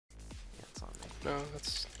No,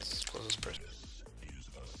 that's as close as person.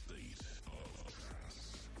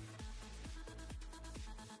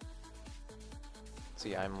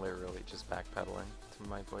 See, I'm literally just backpedaling to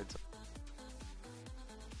my void zone.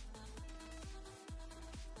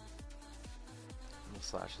 And the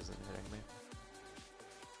slash isn't hitting me.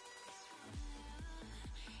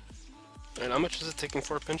 And how much is it taking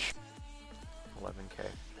for a pinch? 11k.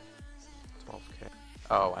 12k.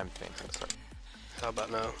 Oh, I'm fainting, sorry. How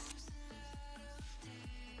about now?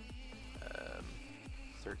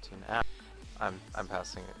 13. Ah, I'm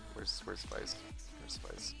passing it. Where's Vice? Where's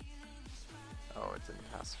Vice? Oh, it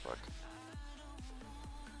didn't pass. Fuck.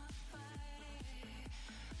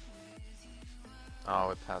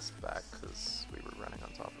 Oh, it passed back because we were running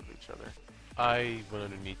on top of each other. I went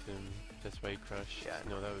underneath him. That's why he crushed. Yeah,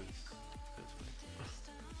 no, that was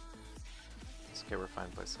It's okay, we're fine.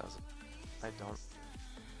 Place has it. I don't.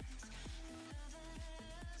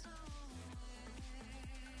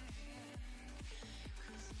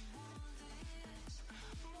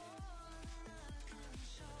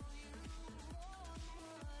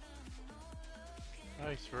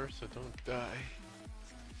 vice versa. Don't die.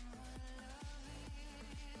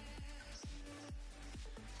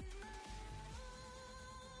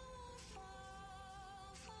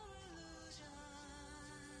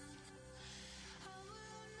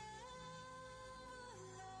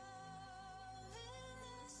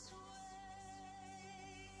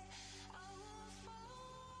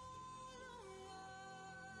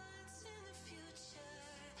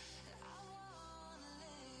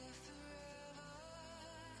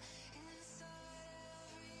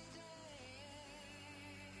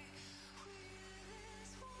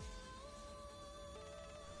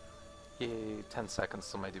 Yay, 10 seconds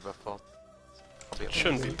till my debuff falls. It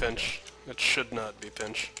shouldn't be pinch. It should not be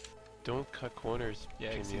pinch. Don't cut corners.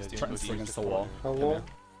 Yeah, Jimmy, he's don't pressing use against the the wall. corner. Hello?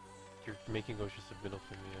 You're making goes just a middle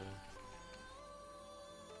from me.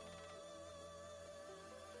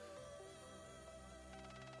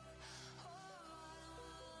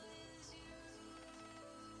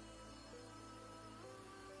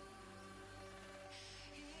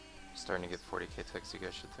 Starting to get 40k ticks, you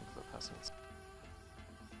guys should think about passing it.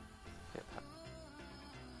 Yeah,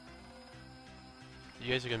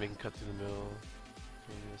 You guys are gonna make him cut through the middle.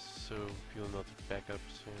 So people not to back up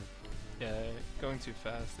soon. Yeah, going too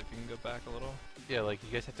fast. If you can go back a little. Yeah, like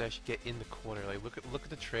you guys have to actually get in the corner. Like look at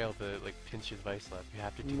the trail to like pinch his vice left. You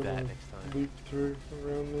have to do that next time. Leap through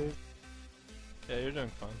around these. Yeah, you're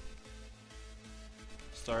doing fine.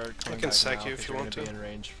 Start coming can back sack now, you if 'cause you you're want gonna to. be in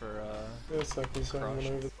range for Yeah, second Crush.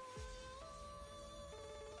 over.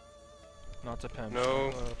 not to pinch.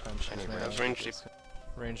 No. Pinch. Any Yeah, That's range deep.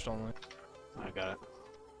 ranged only. I got it.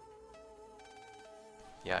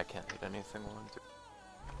 Yeah, I can't hit anything while I'm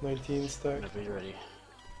doing. 19 stack. Whenever you're ready.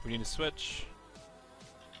 We need to switch.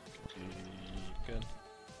 Good.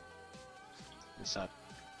 It's not.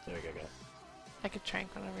 There we go, got it. I could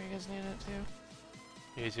trank whenever you guys need it too.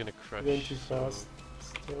 Yeah, he's gonna crush. Going too so- fast.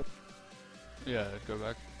 Still. Yeah, go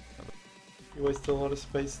back. You wasted a lot of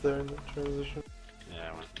space there in the transition.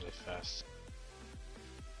 Yeah, I went really fast.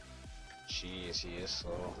 Jeez, he is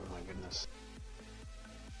slow. Oh my goodness.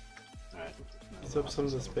 Alright. Use up some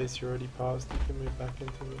of the space you already passed. You can move back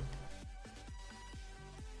into the.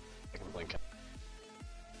 I can blink it.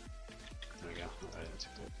 There we go. Alright, I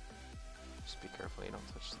took it. Just be careful you don't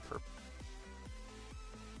touch the purple.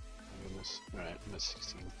 Oh my goodness. Alright, I'm at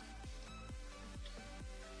 16. I'm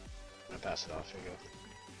gonna pass it off. Here you go.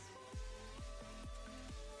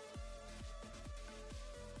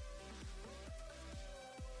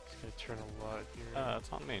 He's gonna turn a lot here.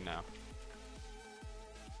 It's on me now.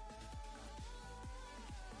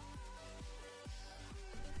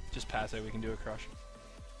 Just pass it. We can do a crush.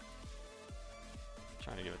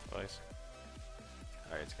 Trying to give it to Vice.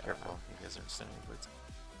 Alright, it's got it Careful, now. you guys aren't standing voids.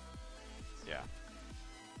 Yeah.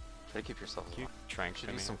 Try to keep yourself Can you alive. trank Should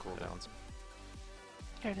to do me? some cooldowns.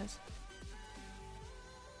 Here it is.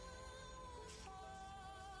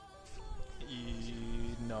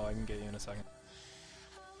 No, I can get you in a second.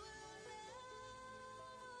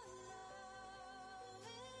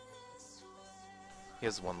 He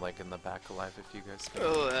has one leg in the back alive if you guys can.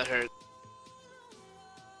 Oh, that hurt.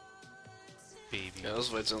 Baby. Yeah, those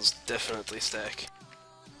void zones definitely stack.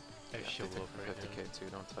 I Yeah, shield they up think right for 50k now. too,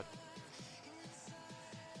 don't touch.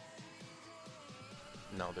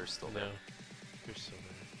 No, they're still No, there. they're still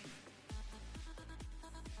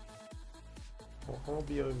there. I'll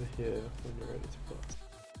be over here when you're ready to pass.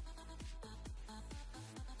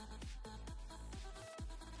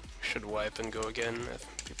 Should wipe and go again if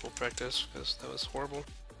people practice, because that was horrible.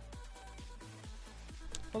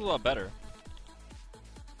 That was a lot better.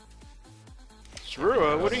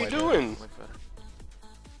 Sarua, what are you doing? Like better.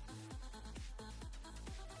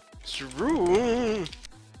 Sarua!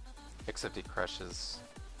 Except he crushes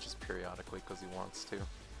just periodically because he wants to.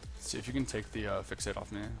 See if you can take the fixate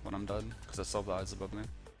off me when I'm done, because I still have the eyes above me.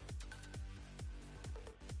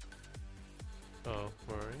 Oh,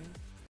 worry.